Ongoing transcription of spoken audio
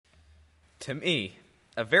To me,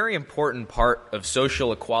 a very important part of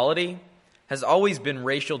social equality has always been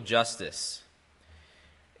racial justice.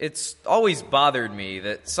 It's always bothered me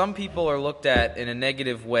that some people are looked at in a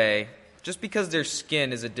negative way just because their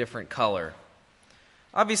skin is a different color.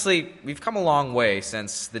 Obviously, we've come a long way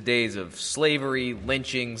since the days of slavery,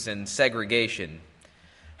 lynchings, and segregation.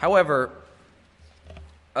 However,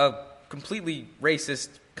 a completely racist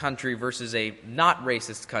country versus a not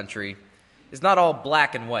racist country is not all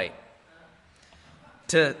black and white.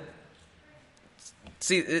 To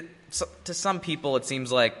some people, it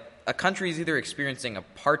seems like a country is either experiencing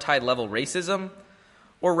apartheid-level racism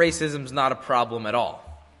or racism's not a problem at all.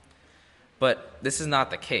 But this is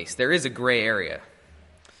not the case. There is a gray area,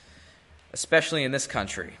 especially in this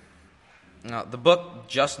country. Now, the book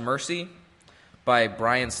Just Mercy by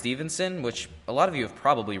Bryan Stevenson, which a lot of you have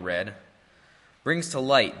probably read, brings to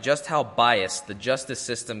light just how biased the justice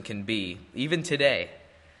system can be, even today,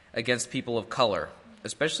 against people of color,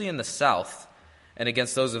 especially in the South, and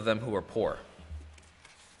against those of them who are poor.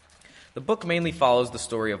 The book mainly follows the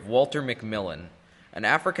story of Walter McMillian, an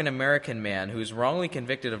African-American man who is wrongly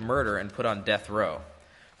convicted of murder and put on death row.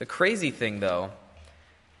 The crazy thing, though,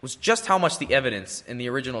 was just how much the evidence in the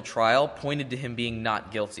original trial pointed to him being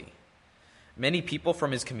not guilty. Many people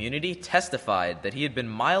from his community testified that he had been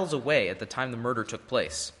miles away at the time the murder took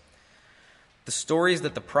place. The stories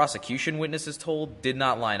that the prosecution witnesses told did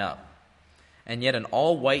not line up, and yet an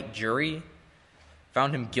all-white jury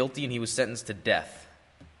found him guilty and he was sentenced to death.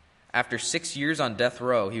 After 6 years on death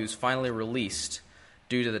row, he was finally released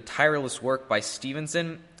due to the tireless work by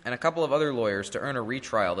Stevenson and a couple of other lawyers to earn a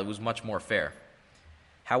retrial that was much more fair.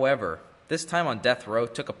 However, this time on death row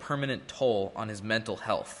took a permanent toll on his mental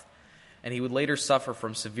health, and he would later suffer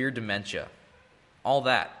from severe dementia. All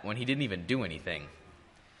that when he didn't even do anything.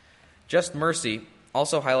 Just Mercy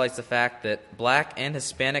also highlights the fact that black and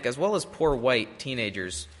Hispanic, as well as poor white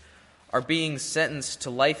teenagers, are being sentenced to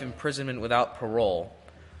life imprisonment without parole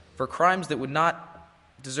for crimes that would not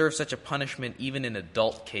deserve such a punishment even in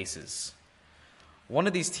adult cases. One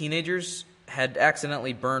of these teenagers had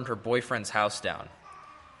accidentally burned her boyfriend's house down.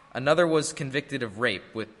 Another was convicted of rape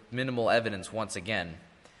with minimal evidence once again,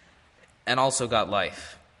 and also got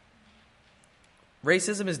life.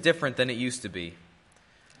 Racism is different than it used to be.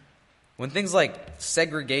 When things like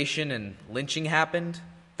segregation and lynching happened,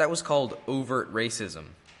 that was called overt racism,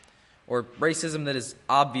 or racism that is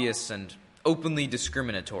obvious and openly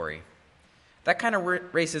discriminatory. That kind of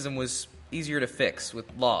racism was easier to fix with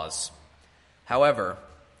laws. However,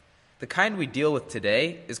 the kind we deal with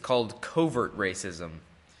today is called covert racism,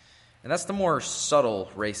 and that's the more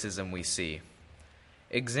subtle racism we see.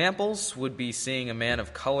 Examples would be seeing a man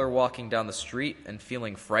of color walking down the street and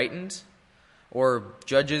feeling frightened, or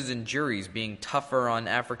judges and juries being tougher on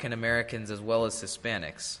African Americans as well as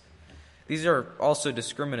Hispanics. These are also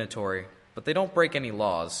discriminatory, but they don't break any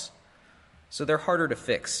laws, so they're harder to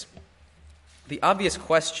fix. The obvious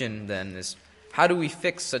question, then, is how do we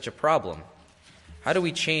fix such a problem? How do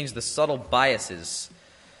we change the subtle biases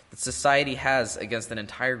that society has against an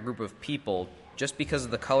entire group of people just because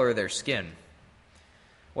of the color of their skin?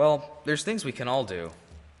 Well, there's things we can all do.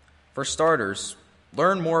 For starters,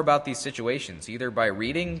 learn more about these situations, either by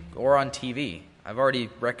reading or on TV. I've already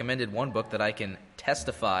recommended one book that I can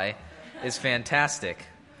testify is fantastic.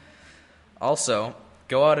 Also,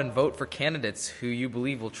 go out and vote for candidates who you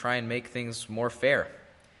believe will try and make things more fair.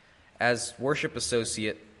 As worship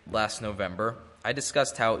associate last November, I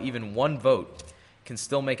discussed how even one vote can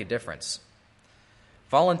still make a difference.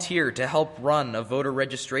 Volunteer to help run a voter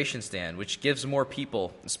registration stand, which gives more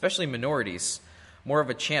people, especially minorities, more of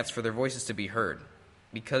a chance for their voices to be heard.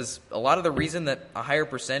 Because a lot of the reason that a higher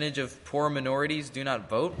percentage of poor minorities do not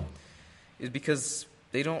vote is because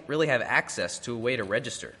they don't really have access to a way to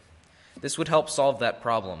register. This would help solve that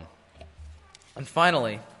problem. And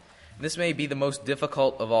finally, this may be the most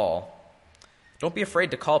difficult of all, don't be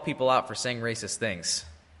afraid to call people out for saying racist things.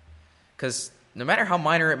 Because no matter how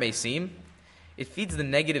minor it may seem, it feeds the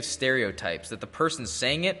negative stereotypes that the person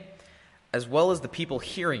saying it, as well as the people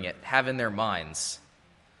hearing it, have in their minds.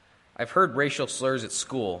 I've heard racial slurs at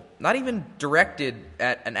school, not even directed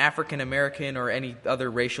at an African American or any other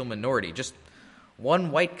racial minority, just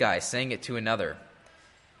one white guy saying it to another,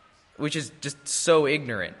 which is just so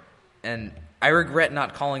ignorant, and I regret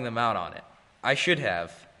not calling them out on it. I should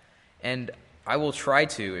have, and I will try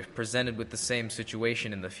to if presented with the same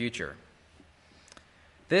situation in the future.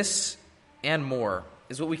 This and more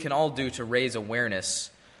is what we can all do to raise awareness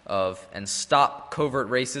of and stop covert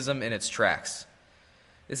racism in its tracks.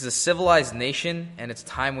 This is a civilized nation, and it's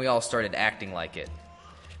time we all started acting like it.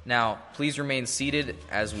 Now, please remain seated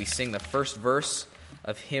as we sing the first verse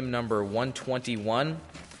of hymn number 121,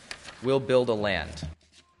 We'll Build a Land.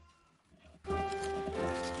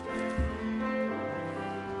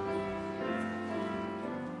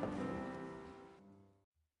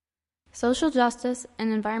 Social justice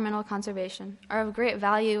and environmental conservation are of great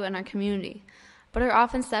value in our community, but are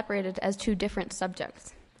often separated as two different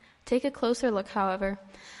subjects. Take a closer look, however,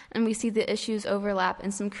 and we see the issues overlap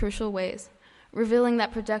in some crucial ways, revealing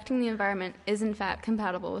that protecting the environment is in fact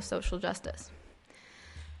compatible with social justice.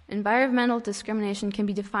 Environmental discrimination can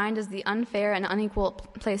be defined as the unfair and unequal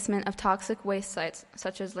placement of toxic waste sites,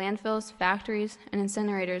 such as landfills, factories, and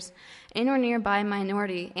incinerators, in or nearby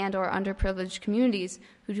minority and or underprivileged communities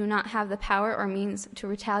who do not have the power or means to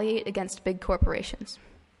retaliate against big corporations.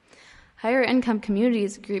 Higher income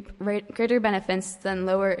communities reap greater benefits than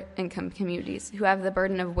lower income communities who have the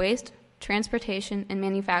burden of waste, transportation, and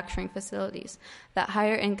manufacturing facilities that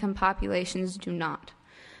higher income populations do not.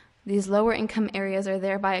 These lower income areas are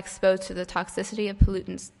thereby exposed to the toxicity of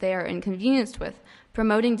pollutants they are inconvenienced with,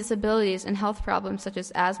 promoting disabilities and health problems such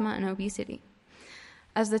as asthma and obesity.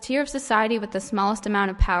 As the tier of society with the smallest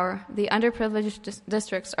amount of power, the underprivileged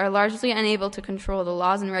districts are largely unable to control the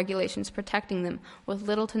laws and regulations protecting them, with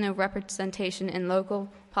little to no representation in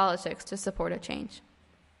local politics to support a change.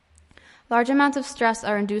 Large amounts of stress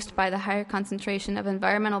are induced by the higher concentration of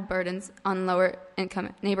environmental burdens on lower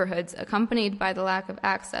income neighborhoods, accompanied by the lack of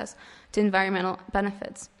access to environmental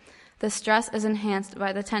benefits. The stress is enhanced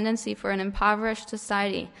by the tendency for an impoverished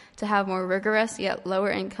society to have more rigorous yet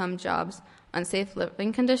lower income jobs, unsafe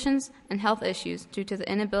living conditions, and health issues due to the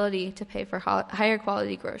inability to pay for higher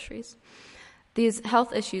quality groceries. These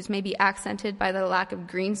health issues may be accented by the lack of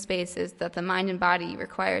green spaces that the mind and body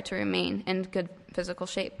require to remain in good physical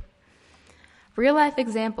shape. Real-life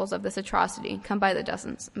examples of this atrocity come by the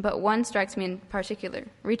dozens, but one strikes me in particular,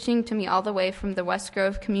 reaching to me all the way from the West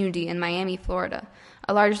Grove community in Miami, Florida,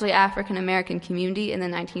 a largely African-American community in the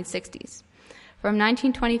 1960s. From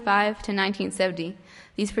 1925 to 1970,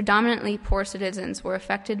 these predominantly poor citizens were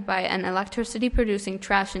affected by an electricity-producing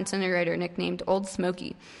trash incinerator nicknamed Old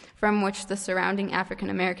Smoky, from which the surrounding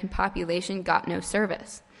African-American population got no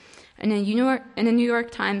service. In a New York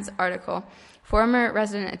Times article, former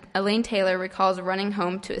resident Elaine Taylor recalls running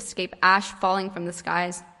home to escape ash falling from the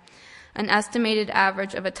skies. An estimated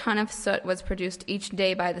average of a ton of soot was produced each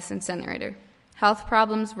day by this incinerator. Health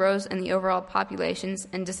problems rose in the overall populations,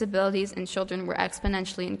 and disabilities in children were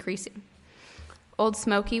exponentially increasing. Old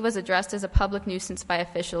Smoky was addressed as a public nuisance by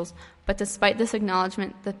officials, but despite this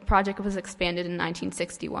acknowledgement, the project was expanded in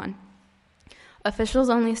 1961. Officials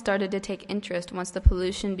only started to take interest once the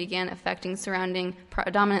pollution began affecting surrounding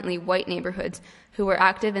predominantly white neighborhoods who were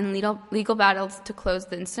active in legal battles to close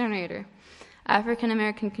the incinerator. African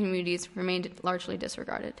American communities remained largely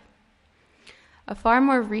disregarded. A far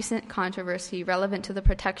more recent controversy relevant to the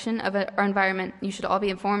protection of our environment you should all be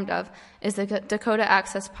informed of is the Dakota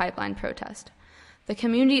Access Pipeline protest. The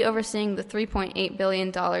community overseeing the $3.8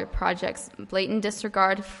 billion project's blatant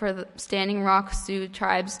disregard for the Standing Rock Sioux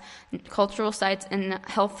tribes' cultural sites and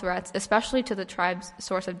health threats, especially to the tribe's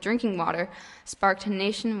source of drinking water, sparked a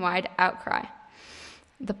nationwide outcry.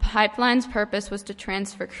 The pipeline's purpose was to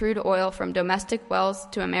transfer crude oil from domestic wells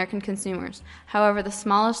to American consumers. However, the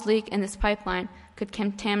smallest leak in this pipeline could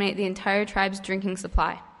contaminate the entire tribe's drinking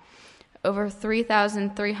supply. Over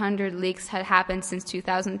 3,300 leaks had happened since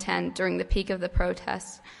 2010 during the peak of the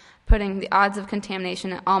protests, putting the odds of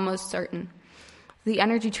contamination at almost certain. The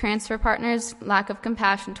Energy Transfer Partners' lack of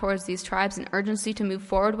compassion towards these tribes and urgency to move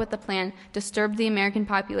forward with the plan disturbed the American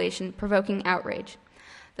population, provoking outrage.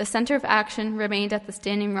 The center of action remained at the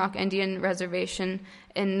Standing Rock Indian Reservation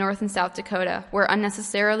in North and South Dakota, where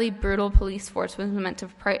unnecessarily brutal police force was meant to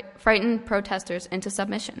frighten protesters into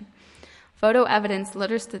submission. Photo evidence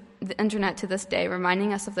litters the internet to this day,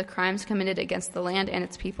 reminding us of the crimes committed against the land and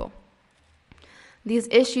its people. These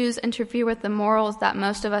issues interfere with the morals that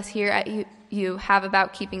most of us here at UU have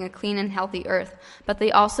about keeping a clean and healthy earth, but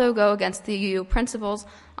they also go against the UU principles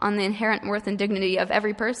on the inherent worth and dignity of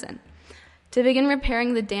every person. To begin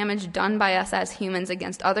repairing the damage done by us as humans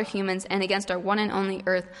against other humans and against our one and only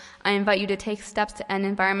earth, I invite you to take steps to end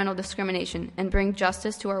environmental discrimination and bring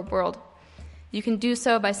justice to our world. You can do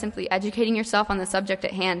so by simply educating yourself on the subject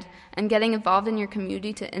at hand and getting involved in your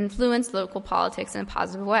community to influence local politics in a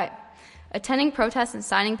positive way. Attending protests and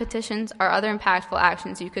signing petitions are other impactful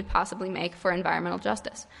actions you could possibly make for environmental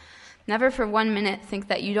justice. Never for 1 minute think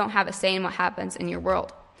that you don't have a say in what happens in your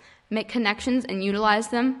world. Make connections and utilize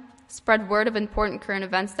them. Spread word of important current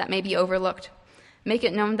events that may be overlooked. Make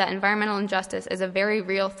it known that environmental injustice is a very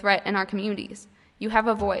real threat in our communities. You have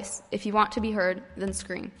a voice. If you want to be heard, then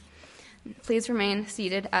scream. Please remain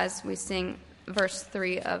seated as we sing verse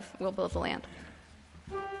 3 of We'll Build the Land.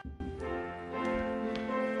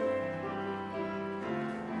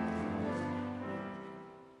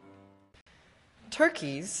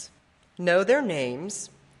 Turkeys know their names,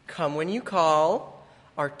 come when you call,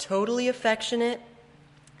 are totally affectionate.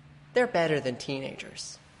 They're better than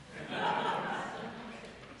teenagers.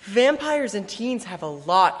 Vampires and teens have a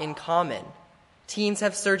lot in common. Teens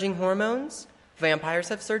have surging hormones. Vampires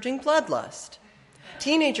have surging bloodlust.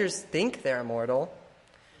 Teenagers think they're immortal.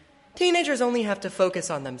 Teenagers only have to focus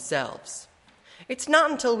on themselves. It's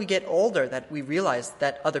not until we get older that we realize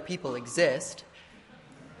that other people exist.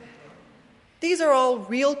 These are all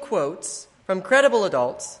real quotes from credible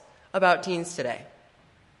adults about teens today.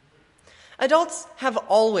 Adults have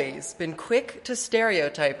always been quick to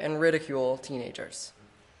stereotype and ridicule teenagers,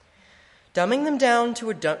 dumbing them down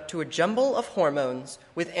to a jumble of hormones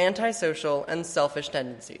with antisocial and selfish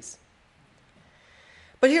tendencies.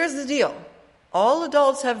 But here's the deal. All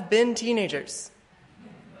adults have been teenagers.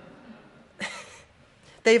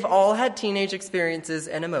 They've all had teenage experiences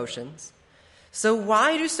and emotions. So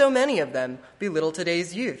why do so many of them belittle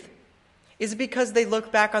today's youth? Is it because they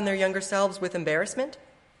look back on their younger selves with embarrassment?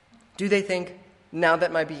 Do they think, now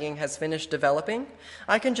that my being has finished developing,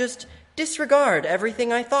 I can just disregard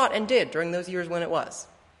everything I thought and did during those years when it was?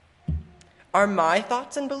 Are my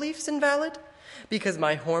thoughts and beliefs invalid because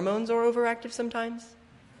my hormones are overactive sometimes?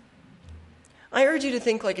 I urge you to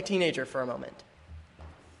think like a teenager for a moment.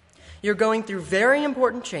 You're going through very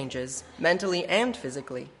important changes, mentally and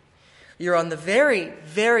physically. You're on the very,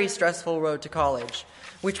 very stressful road to college,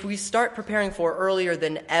 which we start preparing for earlier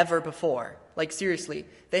than ever before. Like, seriously,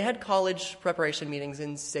 they had college preparation meetings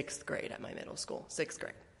in 6th grade at my middle school. 6th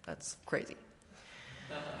grade. That's crazy.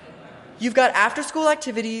 You've got after-school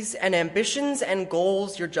activities and ambitions and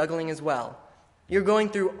goals you're juggling as well. You're going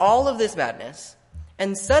through all of this madness,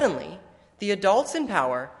 and suddenly, the adults in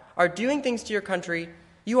power are doing things to your country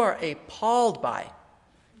you are appalled by.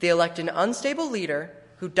 They elect an unstable leader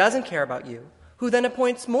who doesn't care about you, who then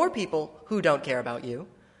appoints more people who don't care about you.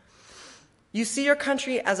 You see your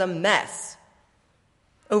country as a mess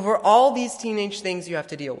over all these teenage things you have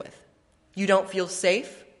to deal with. You don't feel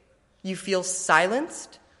safe. You feel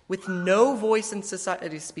silenced with no voice in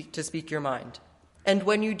society to speak your mind. And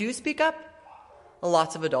when you do speak up,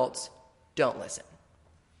 lots of adults don't listen.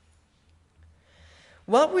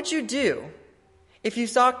 What would you do if you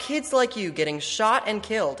saw kids like you getting shot and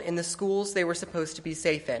killed in the schools they were supposed to be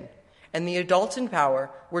safe in, and the adults in power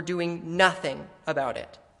were doing nothing about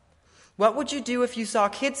it? What would you do if you saw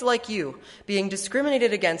kids like you being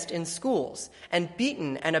discriminated against in schools and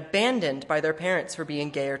beaten and abandoned by their parents for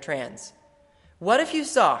being gay or trans? What if you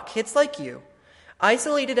saw kids like you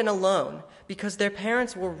isolated and alone because their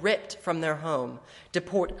parents were ripped from their home,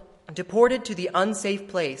 deported to the unsafe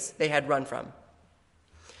place they had run from?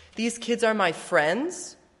 These kids are my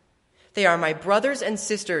friends. They are my brothers and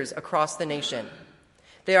sisters across the nation.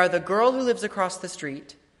 They are the girl who lives across the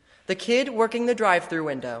street, the kid working the drive-through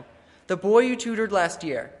window, the boy you tutored last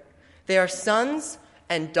year. They are sons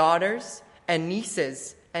and daughters and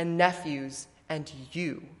nieces and nephews and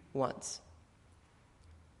you once.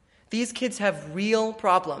 These kids have real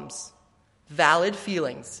problems, valid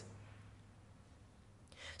feelings.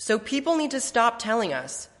 So people need to stop telling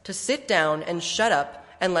us to sit down and shut up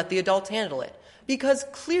and let the adults handle it, because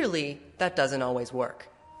clearly that doesn't always work.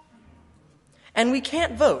 And we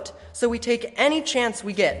can't vote, so we take any chance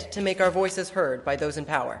we get to make our voices heard by those in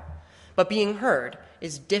power. But being heard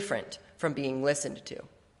is different from being listened to.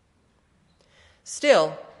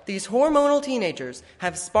 Still, these hormonal teenagers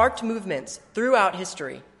have sparked movements throughout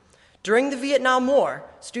history. During the Vietnam War,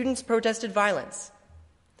 students protested violence.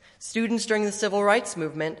 Students during the Civil Rights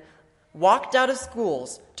Movement walked out of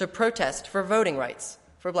schools to protest for voting rights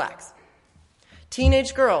for blacks.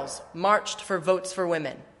 Teenage girls marched for votes for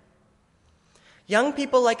women. Young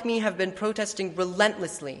people like me have been protesting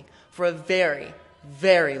relentlessly for a very,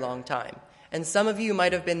 very long time. And some of you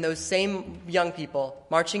might have been those same young people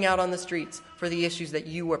marching out on the streets for the issues that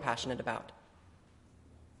you were passionate about.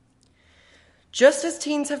 Just as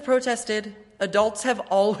teens have protested, adults have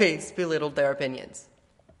always belittled their opinions.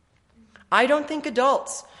 I don't think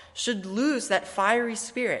adults should lose that fiery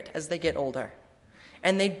spirit as they get older.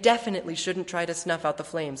 And they definitely shouldn't try to snuff out the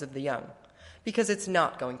flames of the young, because it's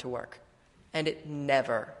not going to work. And it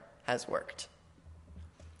never has worked.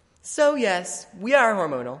 So yes, we are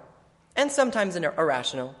hormonal, and sometimes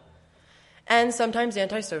irrational, and sometimes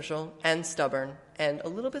antisocial, and stubborn, and a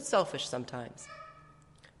little bit selfish sometimes.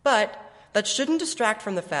 But that shouldn't distract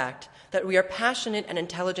from the fact that we are passionate and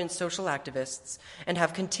intelligent social activists and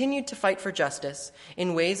have continued to fight for justice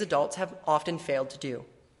in ways adults have often failed to do.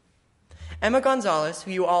 Emma Gonzalez,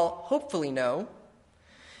 who you all hopefully know,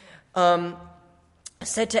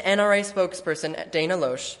 said to NRA spokesperson Dana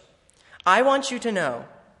Loesch, "I want you to know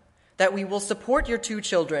that we will support your 2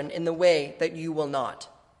 children in the way that you will not."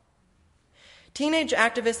 Teenage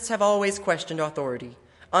activists have always questioned authority,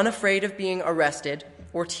 unafraid of being arrested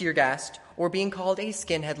or tear-gassed or being called a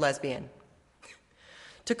skinhead lesbian.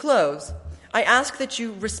 To close, I ask that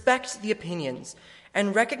you respect the opinions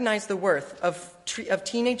and recognize the worth of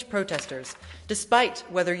teenage protesters, despite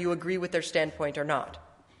whether you agree with their standpoint or not.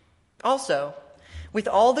 Also, with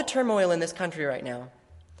all the turmoil in this country right now,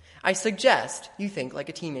 I suggest you think like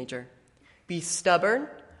a teenager. Be stubborn,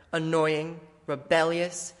 annoying,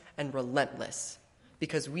 rebellious, and relentless,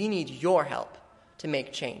 because we need your help to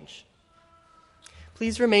make change.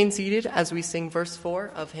 Please remain seated as we sing verse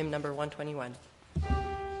 4 of hymn number 121.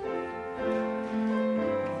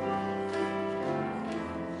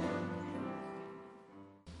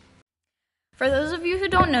 For those of you who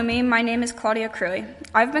don't know me, my name is Claudia Cruy.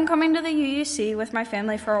 I've been coming to the UUC with my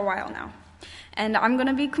family for a while now. And I'm going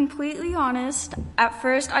to be completely honest, at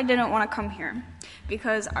first I didn't want to come here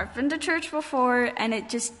because I've been to church before and it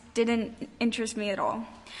just didn't interest me at all.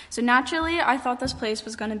 So naturally, I thought this place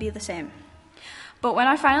was going to be the same. But when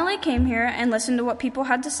I finally came here and listened to what people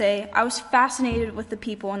had to say, I was fascinated with the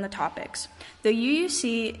people and the topics. The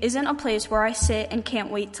UUC isn't a place where I sit and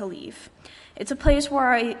can't wait to leave. It's a place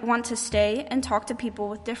where I want to stay and talk to people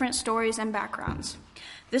with different stories and backgrounds.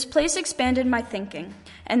 This place expanded my thinking,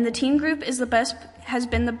 and the teen group has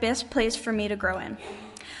been the best place for me to grow in.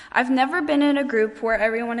 I've never been in a group where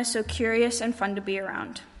everyone is so curious and fun to be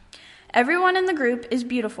around. Everyone in the group is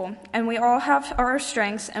beautiful, and we all have our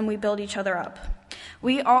strengths, and we build each other up.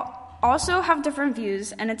 We all also have different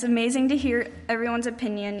views, and it's amazing to hear everyone's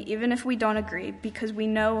opinion, even if we don't agree, because we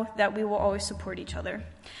know that we will always support each other.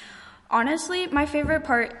 Honestly, my favorite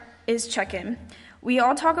part is check-in. We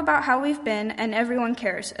all talk about how we've been, and everyone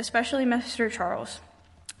cares, especially Mr. Charles.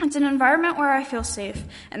 It's an environment where I feel safe,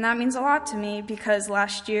 and that means a lot to me because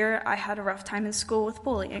last year I had a rough time in school with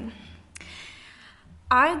bullying.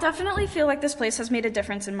 I definitely feel like this place has made a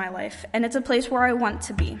difference in my life, and it's a place where I want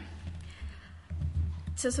to be.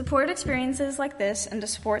 To support experiences like this and to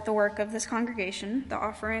support the work of this congregation, the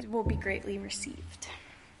offering will be greatly received.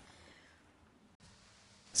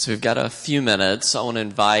 So we've got a few minutes. I want to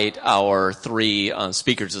invite our 3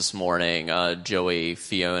 speakers this morning, Joey,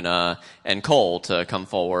 Fiona, and Cole, to come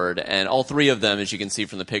forward. And all 3 of them, as you can see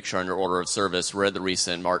from the picture under order of service, were at the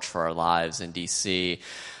recent March for Our Lives in D.C.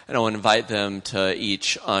 And I want to invite them to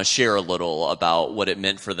each share a little about what it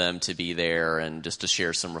meant for them to be there and just to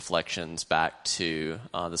share some reflections back to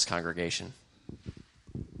this congregation.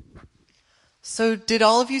 So did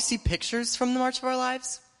all of you see pictures from the March for Our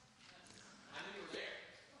Lives?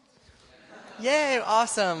 Yay,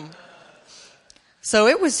 awesome. So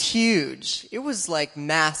it was huge. It was like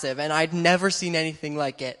massive, and I'd never seen anything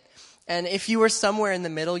like it. And if you were somewhere in the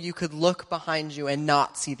middle, you could look behind you and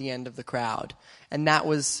not see the end of the crowd. And that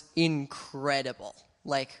was incredible.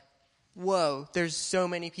 Like, whoa, there's so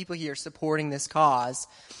many people here supporting this cause.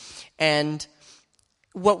 And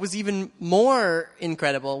what was even more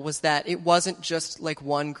incredible was that it wasn't just like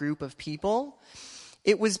one group of people.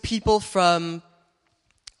 It was people from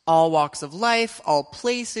all walks of life, all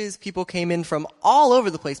places. People came in from all over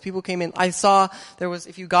the place. People came in. I saw there was,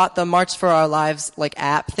 if you got the March for Our Lives like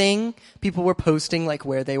app thing, people were posting like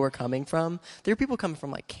where they were coming from. There were people coming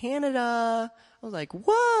from like Canada. I was like,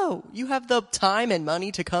 whoa, you have the time and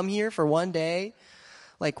money to come here for one day?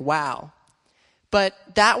 Like, wow. But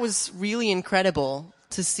that was really incredible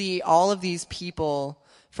to see all of these people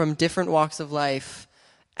from different walks of life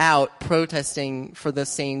out protesting for the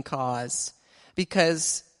same cause,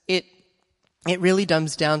 because it really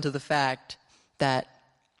dumbs down to the fact that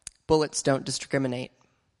bullets don't discriminate.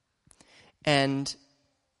 And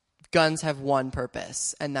guns have one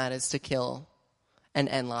purpose, and that is to kill and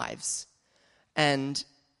end lives. And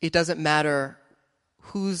it doesn't matter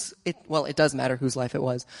it does matter whose life it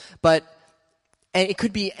was, but and it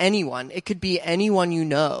could be anyone. It could be anyone you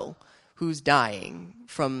know who's dying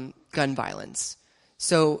from gun violence.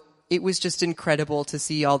 So it was just incredible to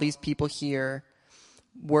see all these people here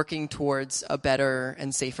working towards a better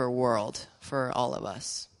and safer world for all of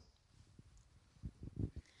us.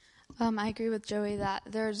 I agree with Joey that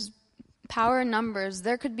there's power in numbers.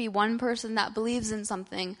 There could be one person that believes in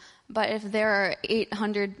something, but if there are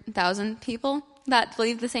 800,000 people that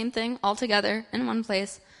believe the same thing all together in one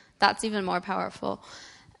place, that's even more powerful.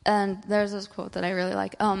 And there's this quote that I really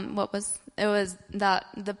like. It was that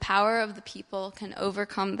the power of the people can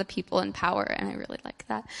overcome the people in power, and I really like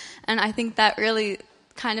that. And I think that really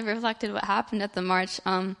kind of reflected what happened at the march.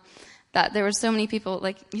 that there were so many people,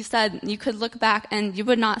 like you said, you could look back and you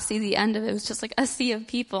would not see the end of it. It was just like a sea of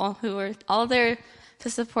people who were all there to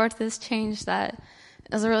support this change that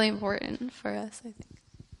is really important for us, I think.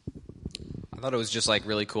 I thought it was just like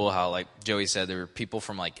really cool how, like Joey said, there were people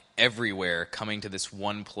from like everywhere coming to this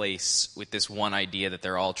one place with this one idea that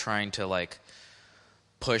they're all trying to like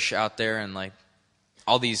push out there, and like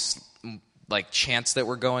all these like chants that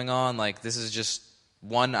were going on. Like this is just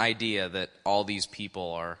one idea that all these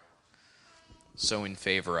people are so in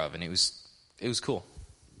favor of, and it was cool.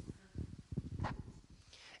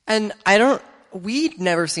 And we'd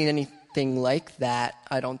never seen anything like that,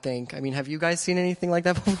 I don't think. I mean, have you guys seen anything like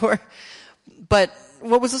that before? But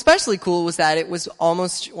what was especially cool was that it was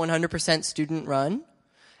almost 100% student run,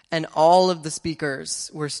 and all of the speakers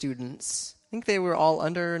were students. I think they were all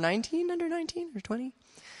under 19 or 20.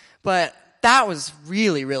 But that was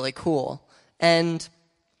really, really cool. And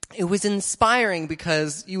it was inspiring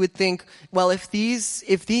because you would think, well, if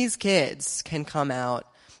these kids can come out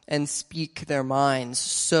and speak their minds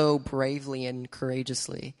so bravely and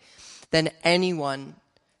courageously, then anyone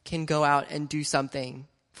can go out and do something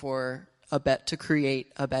to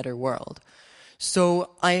create a better world. So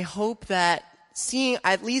I hope that seeing,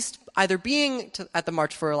 at least either being at the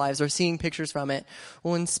March for Our Lives or seeing pictures from it,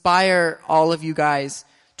 will inspire all of you guys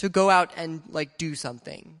to go out and like do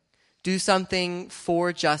something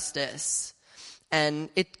for justice. And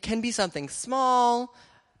it can be something small,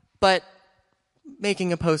 but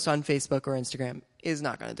making a post on Facebook or Instagram is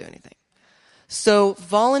not going to do anything. So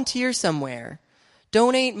volunteer somewhere.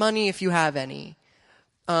 Donate money if you have any.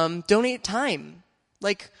 Donate time.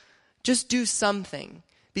 Like, just do something,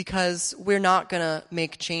 because we're not going to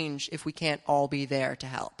make change if we can't all be there to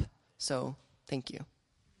help. So, thank you.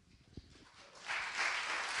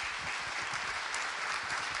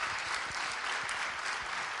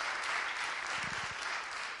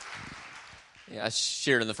 Yeah, I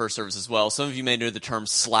shared in the first service as well. Some of you may know the term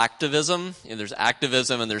slacktivism. There's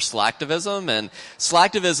activism and there's slacktivism. And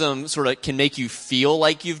slacktivism sort of can make you feel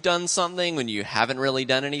like you've done something when you haven't really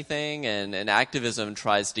done anything. And activism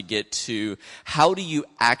tries to get to how do you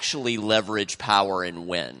actually leverage power and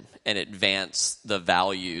win and advance the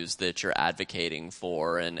values that you're advocating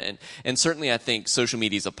for. And certainly I think social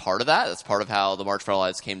media is a part of that. That's part of how the March for Our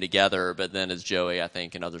Lives came together. But then, as Joey, I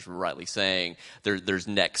think, and others were rightly saying, there's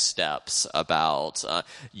next steps about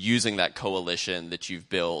using that coalition that you've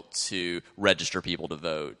built to register people to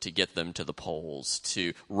vote, to get them to the polls,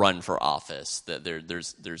 to run for office. That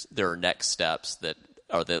there are next steps that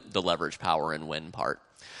are the leverage power and win part.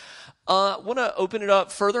 Want to open it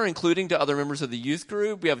up further, including to other members of the youth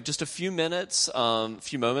group. We have just a few moments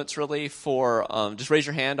really, for just raise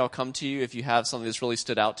your hand. I'll come to you if you have something that's really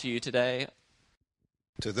stood out to you today.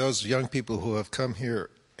 To those young people who have come here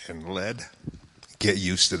and led, get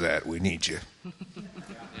used to that. We need you.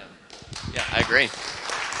 Yeah, I agree.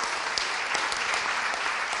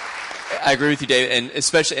 I agree with you, David, and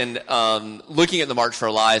especially looking at the March for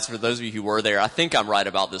Our Lives, for those of you who were there, I think I'm right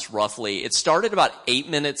about this roughly. It started about 8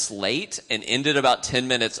 minutes late and ended about 10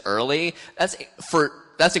 minutes early.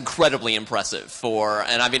 That's incredibly impressive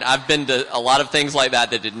and I mean, I've been to a lot of things like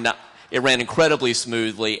that did not. It ran incredibly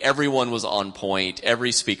smoothly. Everyone was on point.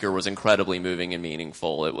 Every speaker was incredibly moving and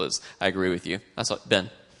meaningful. I agree with you. That's what,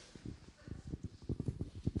 Ben.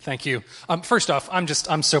 Thank you. First off,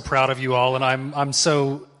 I'm so proud of you all, and I'm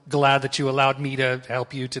so glad that you allowed me to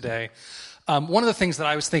help you today. One of the things that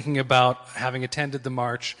I was thinking about, having attended the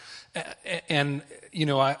march, and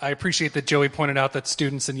I appreciate that Joey pointed out that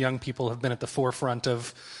students and young people have been at the forefront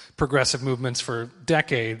of progressive movements for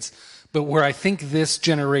decades, but where I think this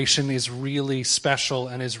generation is really special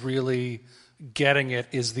and is really getting it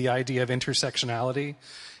is the idea of intersectionality,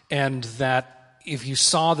 and that if you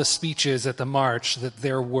saw the speeches at the march, that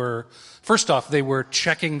first off, they were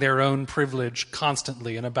checking their own privilege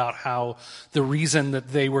constantly, and about how the reason that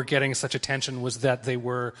they were getting such attention was that they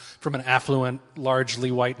were from an affluent,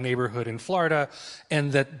 largely white neighborhood in Florida,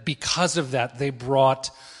 and that because of that, they brought,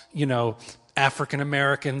 African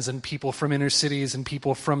Americans and people from inner cities and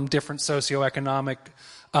people from different socioeconomic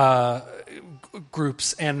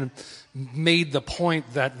groups, and made the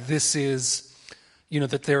point that this is,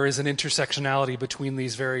 that there is an intersectionality between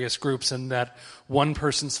these various groups, and that one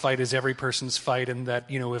person's fight is every person's fight, and that,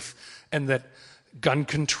 and that gun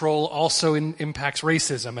control also impacts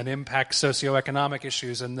racism and impacts socioeconomic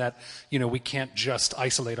issues, and that, we can't just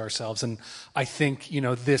isolate ourselves. And I think,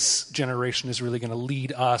 this generation is really going to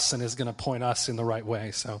lead us and is going to point us in the right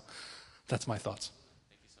way. So that's my thoughts.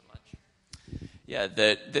 Yeah,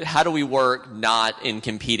 that how do we work not in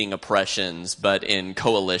competing oppressions, but in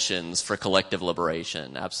coalitions for collective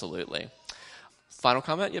liberation? Absolutely. Final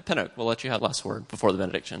comment? Yeah, Pinnock, we'll let you have the last word before the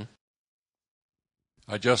benediction.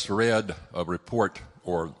 I just read a report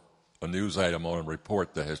or a news item on a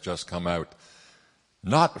report that has just come out,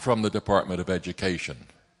 not from the Department of Education,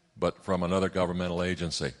 but from another governmental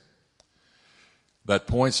agency, that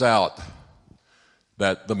points out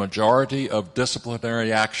that the majority of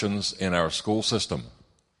disciplinary actions in our school system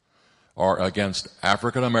are against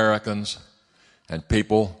African Americans and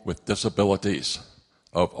people with disabilities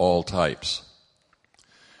of all types.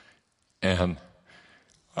 And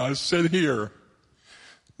I sit here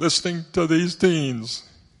listening to these teens.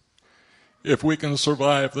 If we can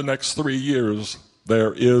survive the next 3 years,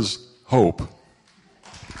 there is hope.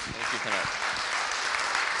 Thank you, Pinnock.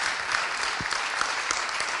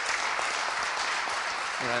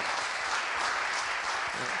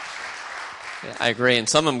 Yeah, I agree, and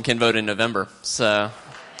some of them can vote in November, so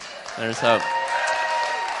there's hope.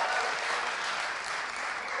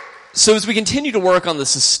 So as we continue to work on the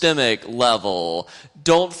systemic level,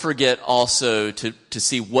 don't forget also to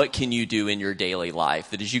see what can you do in your daily life.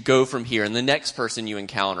 That as you go from here, and the next person you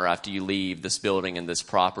encounter after you leave this building and this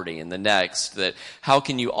property, and the next, that how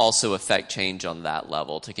can you also affect change on that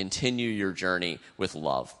level to continue your journey with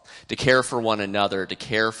love, to care for one another, to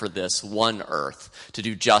care for this one earth, to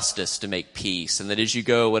do justice, to make peace, and that as you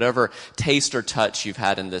go, whatever taste or touch you've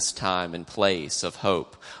had in this time and place of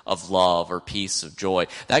hope, of love, or peace, of joy,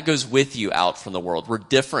 that goes with you out from the world. We're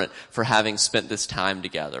different for having spent this time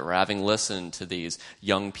together, or having listened to these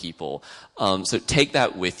young people. So take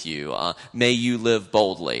that with you. May you live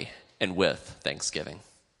boldly and with thanksgiving.